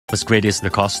What's great is the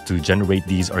costs to generate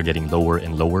these are getting lower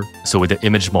and lower. So with the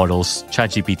image models,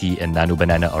 ChatGPT and Nano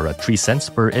Banana are at 3 cents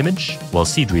per image, while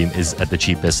Seedream is at the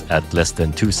cheapest at less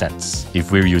than 2 cents if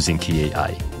we're using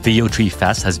KAI. Video Tree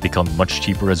Fast has become much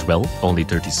cheaper as well, only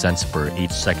 30 cents per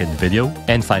 8-second video.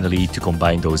 And finally, to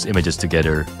combine those images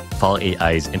together, File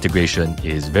AI's integration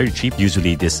is very cheap.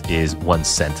 Usually this is 1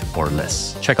 cent or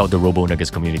less. Check out the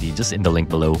Robonuggets community just in the link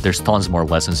below. There's tons more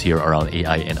lessons here around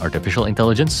AI and artificial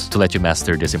intelligence to let you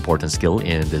master this important skill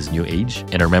in this new age.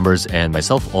 And our members and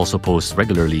myself also post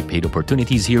regularly paid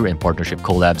opportunities here and partnership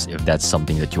collabs if that's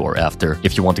something that you are after,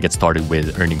 if you want to get started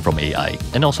with earning from AI.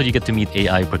 And also you get to meet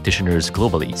AI practitioners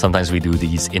globally. Sometimes we do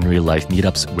these in real life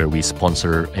meetups where we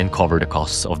sponsor and cover the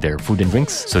costs of their food and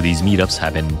drinks. So these meetups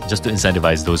happen just to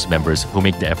incentivize those members who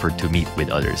make the effort to meet with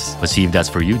others. But see if that's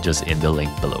for you just in the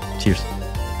link below. Cheers!